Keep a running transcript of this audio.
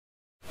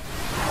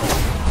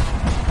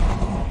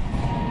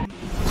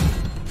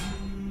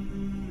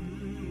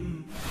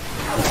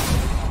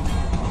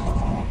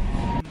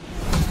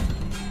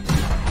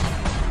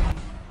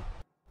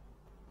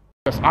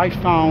because I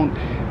found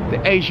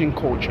the Asian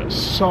culture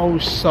so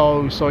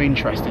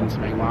interesting to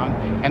me,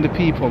 man. And the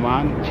people,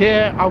 man.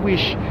 Here, I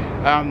wish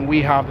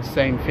we have the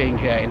same thing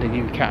here in the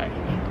UK,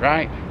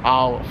 right?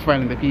 Our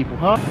friendly people,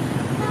 huh?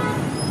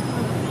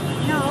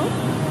 No,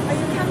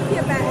 you come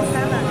here by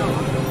 7.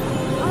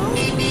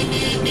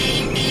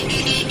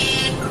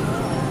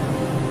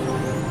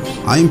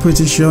 I'm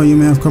pretty sure you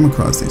may have come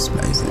across these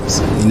places.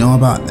 You know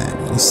about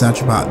them, you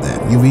search about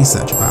them, you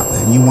research about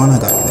them, you want to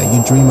go there,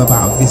 you dream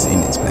about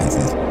visiting these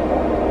places.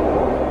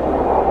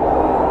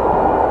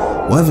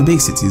 Whatever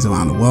big cities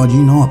around the world,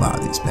 you know about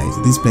these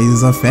places. These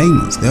places are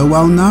famous, they're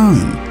well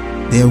known.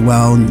 They're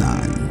well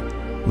known.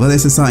 Well,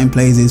 there's certain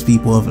places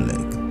people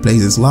overlook.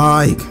 Places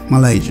like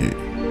Malaysia.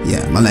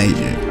 Yeah,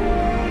 Malaysia.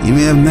 You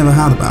may have never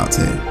heard about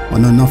it or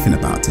know nothing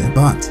about it,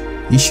 but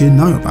you should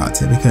know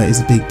about it because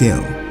it's a big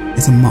deal.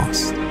 It's a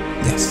must.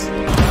 Yes.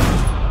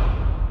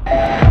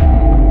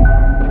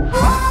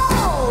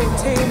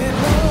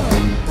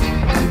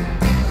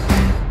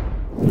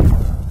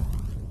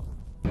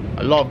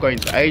 I love going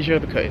to Asia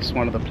because it's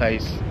one of the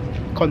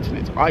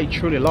continents I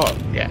truly love.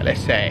 Yeah,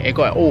 let's say it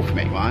got it all for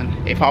me,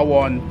 man. If I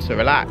want to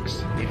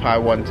relax, if I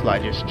want to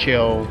like just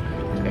chill,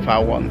 if I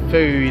want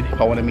food, if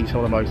I want to meet some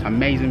of the most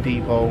amazing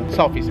people,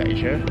 Southeast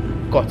Asia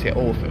got it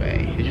all for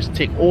me. It just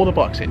tick all the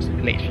boxes,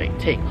 literally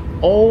tick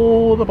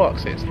all the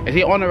boxes. Is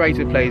the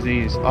underrated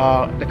places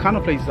are the kind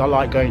of places I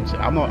like going to.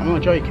 I'm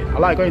not joking. I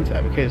like going to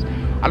that because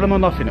I don't know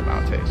nothing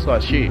about it. So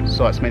as you,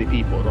 so as many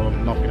people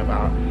don't know nothing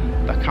about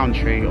the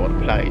country or the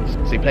place.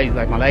 See, places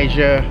like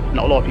Malaysia,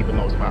 not a lot of people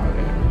knows about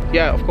it.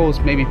 Yeah, of course,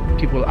 maybe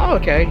people, oh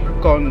okay,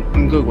 go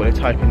on Google, they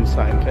type in the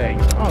same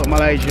things. Oh,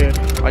 Malaysia,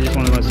 I just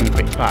want to know some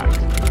quick facts.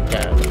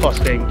 Yeah, the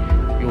first thing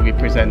you'll be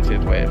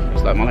presented with,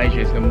 it's like Malaysia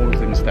is a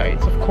Muslim state.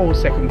 Of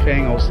course, second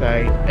thing I'll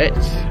say,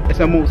 it's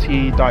a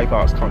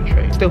multi-diverse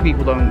country. Still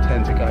people don't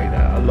tend to go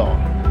there a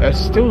lot. There's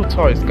still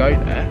tourists go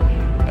there.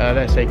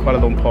 Let's say Kuala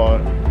Lumpur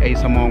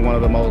is among one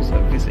of the most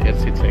visited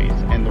cities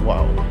in the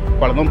world.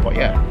 Kuala Lumpur,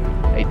 yeah,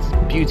 it's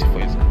beautiful,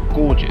 it's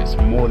gorgeous,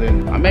 more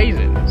than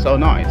amazing, so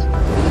nice.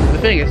 The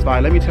thing is,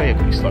 like, let me tell you a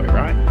quick story,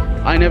 right?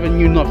 I never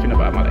knew nothing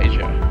about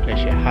Malaysia.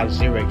 Malaysia has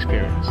zero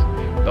experience.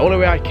 The only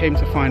way I came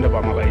to find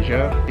about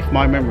Malaysia, if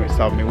my memory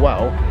serves me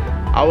well,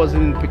 I was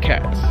in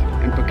Phuket,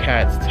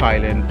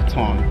 Thailand,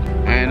 Patong,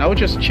 and I was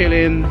just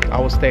chilling. I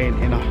was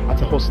staying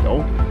at a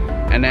hostel,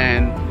 and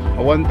then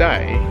one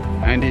day,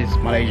 and this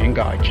Malaysian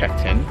guy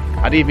checked in.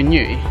 I didn't even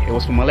knew it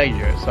was from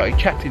Malaysia, so he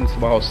checked into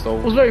my hostel.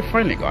 It was a very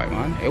friendly guy,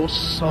 man. It was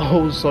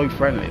so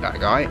friendly, that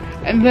guy.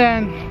 And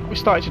then we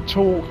started to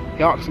talk.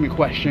 He asked me a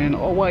question,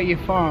 oh, where are you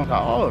from? I was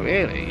like, oh,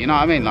 really? You know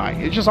what I mean? Like,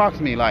 he just asked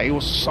me, like, it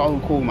was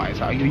so cool, mate. He's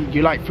like,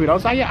 you like food? I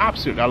was like, yeah,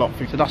 absolutely, I love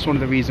food. So that's one of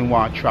the reasons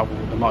why I travel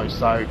the most.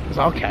 So I was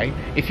like, okay,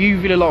 if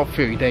you really love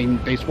food, then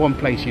there's one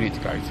place you need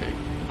to go to.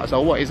 I was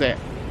like, what is it?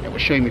 It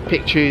was showing me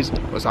pictures.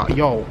 I was like,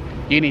 yo,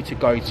 you need to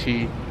go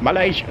to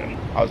Malaysia.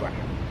 I was like,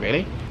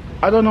 really?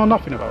 I don't know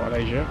nothing about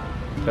Malaysia.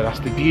 So that's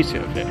the beauty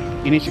of it.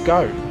 You need to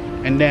go,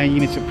 and then you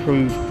need to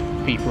prove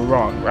people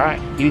wrong, right?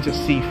 You need to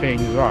see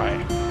things right,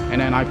 and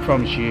then I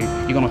promise you,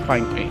 you're gonna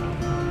thank me.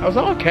 I was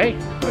like, okay.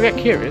 I get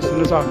curious, and I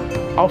was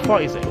like, how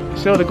far is it?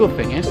 So the good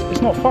thing is,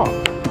 it's not far.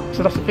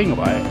 So that's the thing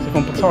about it. So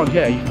from Patong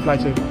here, you fly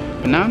to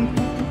Penang,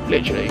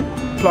 literally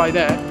fly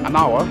there an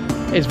hour.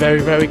 It's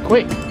very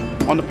quick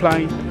on the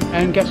plane,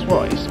 and guess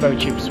what? It's very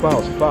cheap as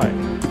well to fly.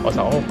 I was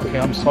like, oh, okay,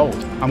 I'm sold.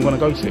 I'm gonna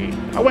go to.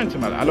 I went to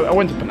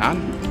Penang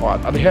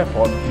at the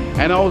airport,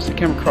 and I also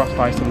came across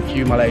like some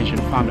few Malaysian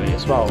family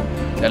as well.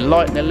 The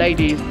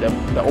ladies,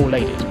 they're all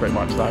ladies pretty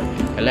much.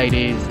 Like the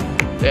ladies,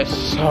 they're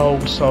so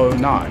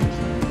nice.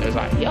 It was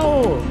like,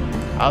 yo,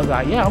 I was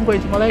like, yeah, I'm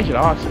going to Malaysia. They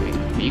asked me,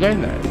 are you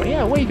going there? I was like,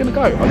 yeah, where are you gonna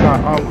go? I was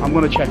like, I'm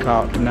gonna check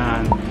out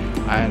Penang,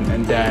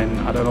 and then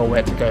I don't know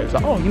where to go. It's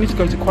like, oh, you need to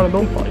go to Kuala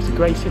Lumpur. It's a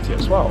great city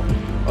as well.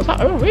 I was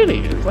like, oh, really?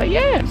 It's like,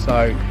 yeah.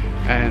 So,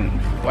 and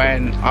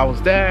when I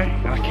was there,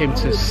 and I came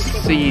to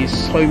see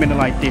so many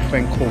like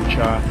different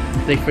culture,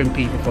 different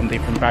people from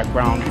different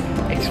background,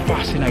 it's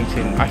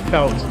fascinating. I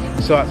felt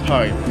so at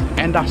home,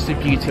 and that's the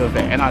beauty of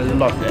it, and I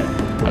loved it.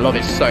 I love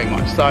it so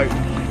much. So,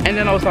 and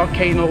then I was like,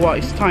 okay, you know what?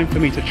 It's time for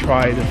me to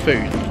try the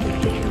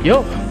food.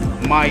 Yup,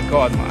 my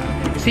God,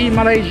 man. You see,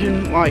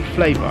 Malaysian like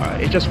flavor,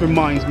 it just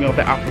reminds me of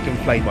the African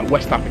flavor,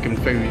 West African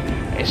food.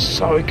 It's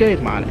so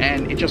good, man,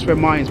 and it just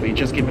reminds me,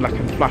 just give me like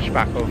a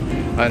flashback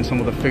of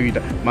some of the food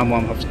that my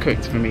mom has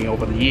cooked for me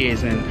over the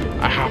years, and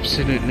I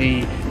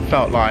absolutely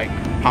felt like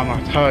I'm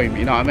at home,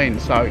 you know what I mean?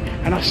 So,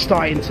 and I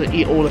started to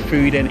eat all the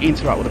food and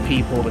interact with the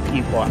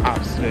people are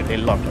absolutely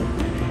lovely.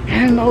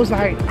 And I was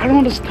like, I don't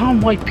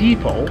understand why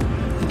people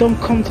don't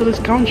come to this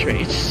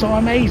country. It's so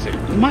amazing,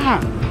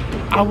 man.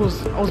 I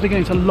was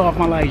beginning to love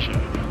Malaysia.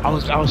 I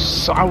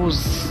was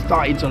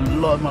starting to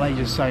love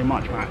Malaysia so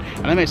much, man.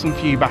 And I met some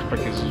few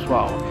backpackers as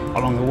well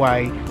along the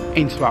way,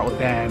 interact with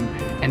them,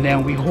 and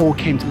then we all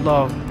came to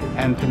love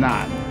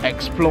Penang.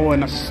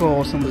 Exploring, I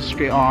saw some of the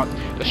street art.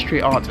 The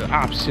street art is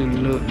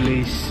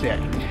absolutely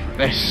sick.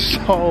 They're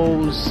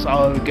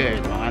so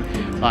good,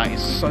 man. Like,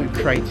 it's so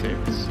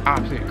creative. It's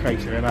absolutely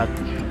creative.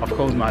 And of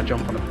course, man, I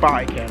jump on a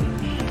bike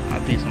and I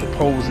did some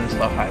polls and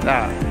stuff like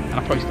that, and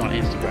I posted on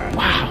Instagram.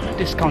 Wow,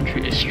 this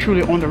country is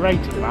truly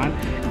underrated, man.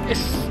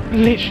 It's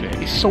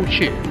literally, it's so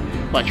cheap.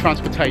 Like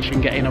transportation,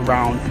 getting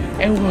around,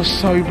 it was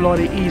so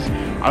bloody easy.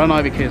 I don't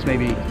know, because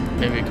maybe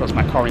because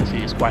my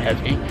currency is quite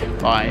heavy,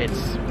 but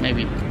it's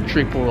maybe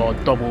triple or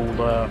double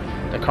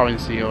the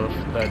currency of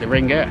the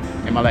ringgit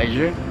in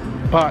Malaysia.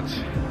 But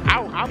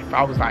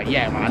I was like,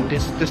 yeah, man,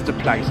 this is the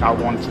place I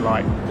want to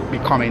like be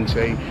coming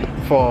to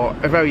for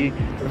a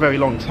very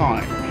long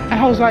time. And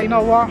I was like, you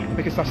know what?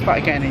 Because I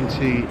started getting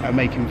into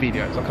making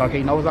videos. Like, okay,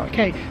 you know, I was like,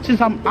 okay, since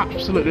I'm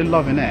absolutely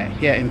loving it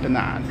here in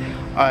Penang,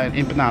 I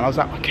was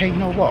like, okay, you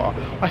know what?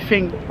 I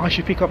think I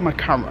should pick up my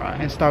camera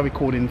and start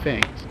recording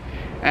things.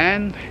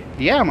 And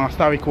yeah, man, I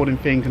started recording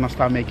things and I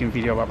started making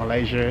video about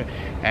Malaysia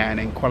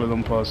and in Kuala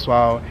Lumpur as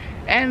well.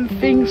 And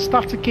things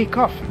start to kick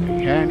off for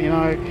me. And you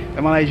know,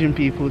 the Malaysian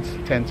people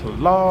tend to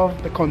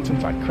love the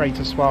content I create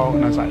as well.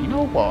 And I was like, you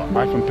know what?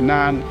 I'm from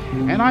Penang,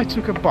 and I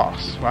took a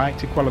bus, right,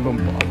 to Kuala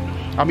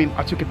Lumpur. I mean,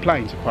 I took a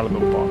plane to Kuala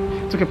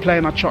Lumpur. Took a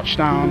plane, I touched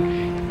down,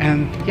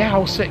 and yeah, I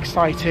was so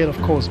excited. Of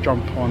course,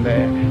 jump on the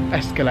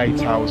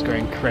escalator. I was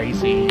going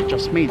crazy.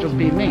 Just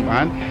being me,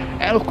 man.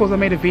 And of course, I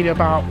made a video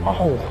about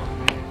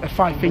the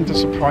 5 things that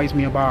surprised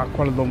me about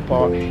Kuala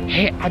Lumpur.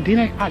 Hey, I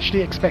didn't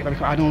actually expect that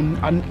because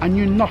I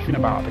knew nothing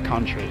about the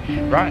country,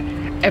 right?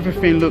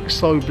 Everything looks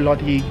so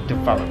bloody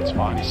developed,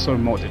 man. It's so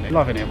modern.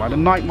 Loving it, man. The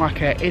night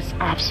market is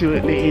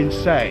absolutely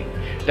insane.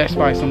 That's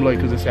why some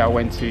locals say I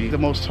went to the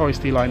most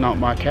touristy like night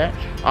market,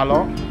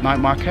 night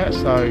market.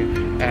 So,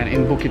 and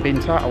in Bukit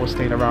Bintang, I was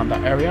staying around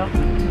that area.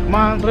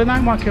 Man, but the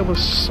night market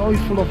was so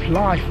full of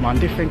life, man.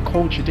 Different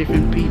culture,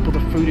 different people. The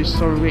food is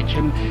so rich,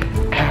 and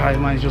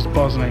man, it's just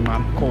buzzing,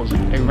 man. Of course,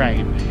 it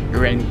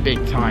rained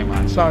big time,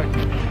 man. So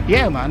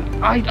yeah,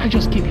 man, I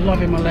just keep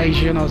loving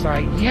Malaysia, and I was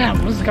like, yeah,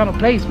 what's the kind of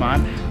place,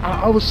 man?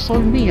 I was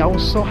so me. I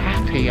was so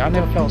happy. I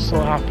never felt so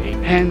happy.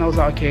 And I was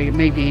like, okay,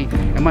 maybe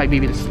it might be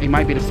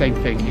the same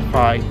thing if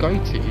I go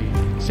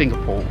to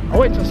Singapore. I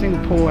went to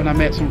Singapore and I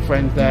met some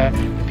friends there.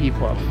 The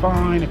people are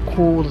fine, they're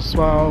cool as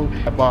well.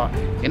 But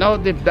you know,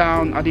 deep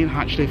down, I didn't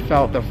actually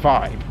felt the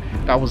vibe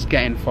that I was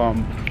getting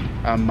from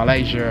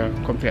Malaysia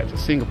compared to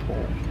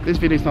Singapore. This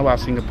video is not about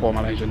Singapore,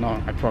 Malaysia,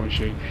 no, I promise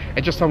you.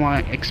 It's just my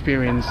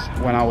experience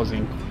when I was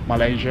in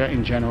Malaysia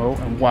in general,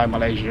 and why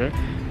Malaysia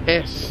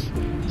is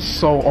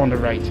so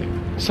underrated.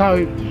 So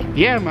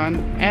yeah, man,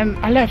 and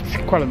I left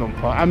Kuala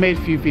Lumpur. I made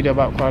a few videos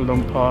about Kuala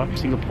Lumpur.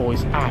 Singapore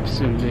is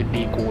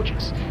absolutely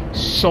gorgeous,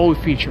 so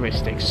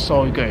futuristic,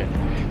 so good.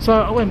 So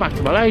I went back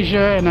to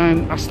Malaysia, and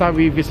then I started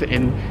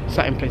revisiting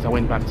certain places. I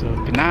went back to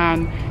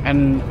Penang,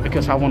 and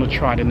because I want to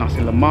try the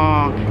nasi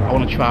lemak, I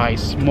want to try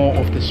more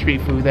of the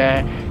street food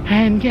there.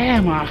 And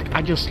yeah, man,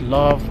 I just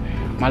love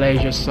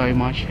Malaysia so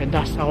much, and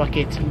that's how I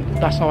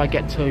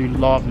get to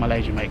love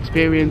Malaysia, my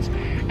experience.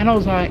 And I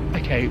was like,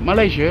 okay,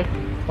 Malaysia,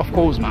 of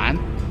course, man,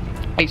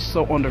 it's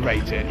so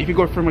underrated. If you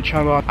go through my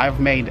channel, I've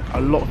made a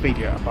lot of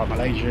videos about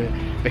Malaysia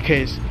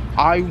because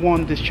I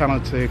want this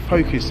channel to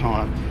focus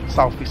on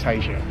Southeast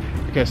Asia,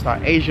 because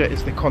like Asia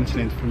is the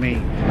continent for me.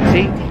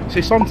 See,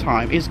 so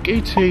sometimes it's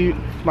good to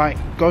like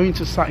go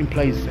into certain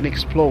places and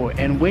explore,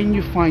 and when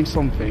you find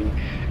something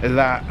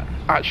that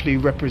actually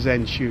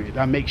represents you,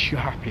 that makes you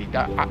happy,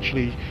 that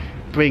actually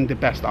bring the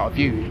best out of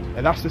you,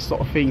 and that's the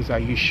sort of things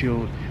that you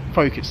should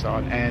focus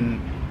on.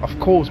 And of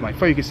course, my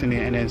focusing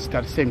it, and then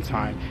at the same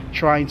time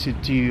trying to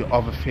do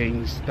other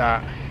things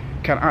that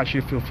can actually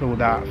fulfill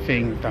that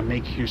thing that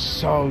makes you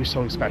so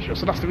special.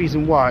 So that's the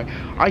reason why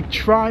I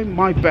try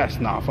my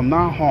best now from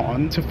now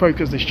on to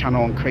focus this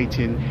channel on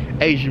creating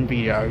Asian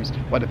videos,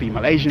 whether it be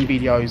Malaysian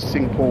videos,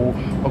 Singapore,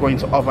 or going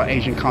to other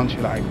Asian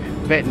countries like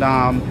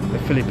Vietnam, the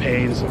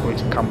Philippines, or going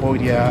to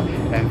Cambodia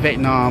and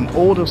Vietnam,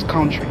 all those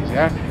countries.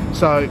 Yeah,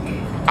 so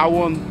I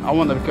want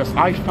that because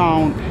I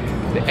found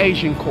the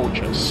Asian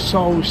culture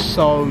so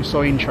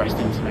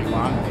interesting to me,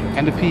 man.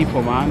 And the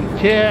people, man,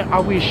 here I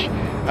wish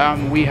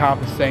we have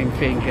the same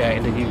thing here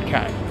in the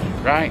UK,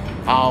 right?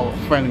 Our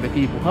friendly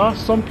people.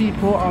 Some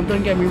people,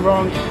 don't get me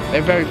wrong,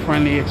 they're very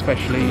friendly,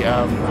 especially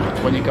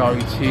when you go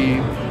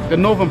to the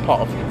northern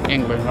part of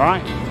England,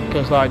 right?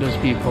 Because like those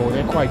people,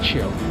 they're quite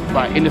chill.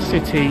 But in the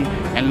city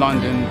and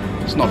London,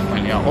 it's not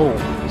friendly at all.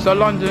 So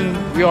London,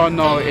 we all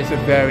know, is a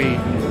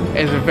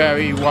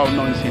very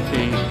well-known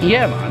city.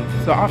 Yeah, man.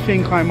 So I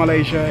think like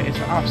Malaysia is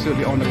an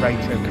absolutely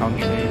underrated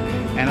country,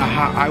 and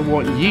I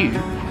want you,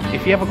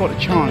 if you ever got a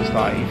chance,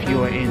 like if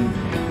you're in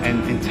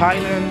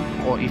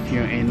Thailand, or if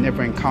you're in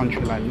neighboring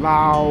country like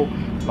Laos,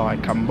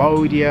 like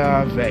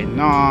Cambodia,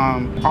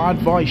 Vietnam, I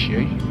advise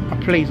you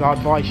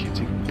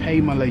to pay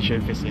Malaysia a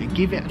visit,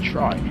 give it a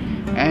try.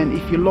 And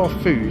if you love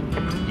food,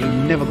 you're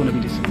never going to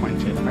be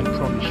disappointed, I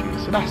promise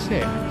you. So that's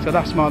it. So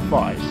that's my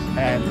advice,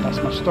 and that's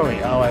my story,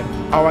 how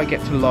I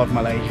get to love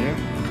Malaysia,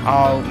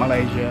 how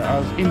Malaysia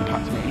has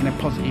impacted me in a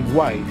positive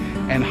way,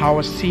 and how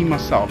I see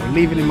myself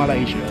living in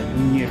Malaysia in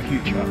the near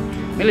future.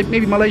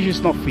 Maybe Malaysia is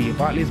not for you,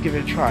 but at least give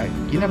it a try.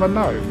 You never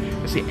know.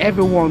 You see,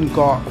 everyone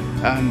got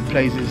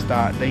places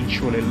that they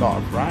truly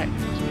love, right?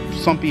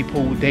 some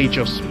people, they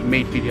just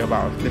made video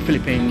about the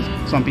Philippines,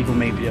 some people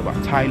made video about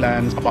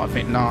Thailand, about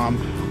Vietnam,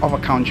 other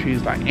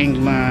countries like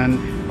England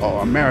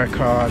or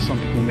America. Some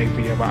people make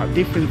video about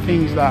different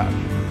things that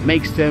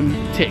makes them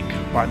tick,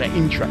 but they're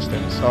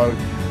interested. So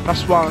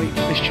that's why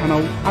this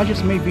channel, I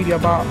just made video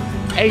about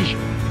Asia,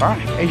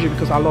 right? Asia,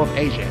 because I love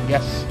Asia.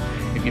 Yes,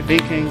 if you're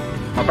thinking,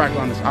 my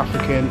background is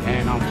African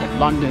and I'm from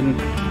London,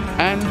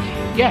 and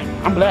yeah,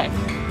 I'm black.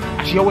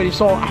 As you already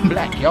saw, I'm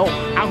black, yo.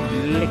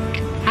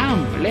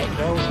 I'm black,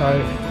 yo. So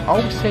I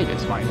always say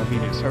this, right, in my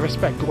videos. So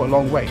respect go a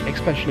long way,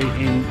 especially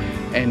in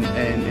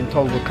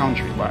third world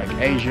countries like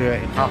Asia,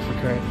 in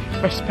Africa.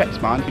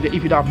 Respect, man. If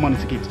you don't have money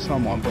to give to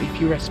someone, but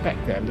if you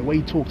respect them, the way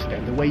you talk to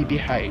them, the way you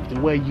behave, the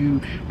way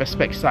you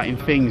respect certain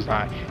things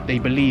that they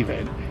believe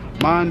in,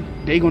 man,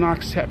 they're gonna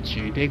accept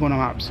you. They're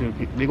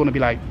gonna be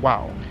like,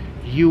 wow,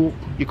 you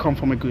come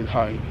from a good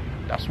home.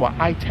 That's what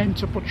I tend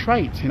to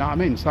portray, you know what I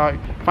mean? So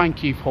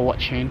thank you for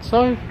watching.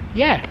 So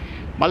yeah,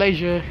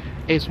 Malaysia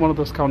is one of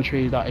those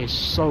countries that is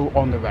so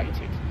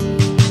underrated.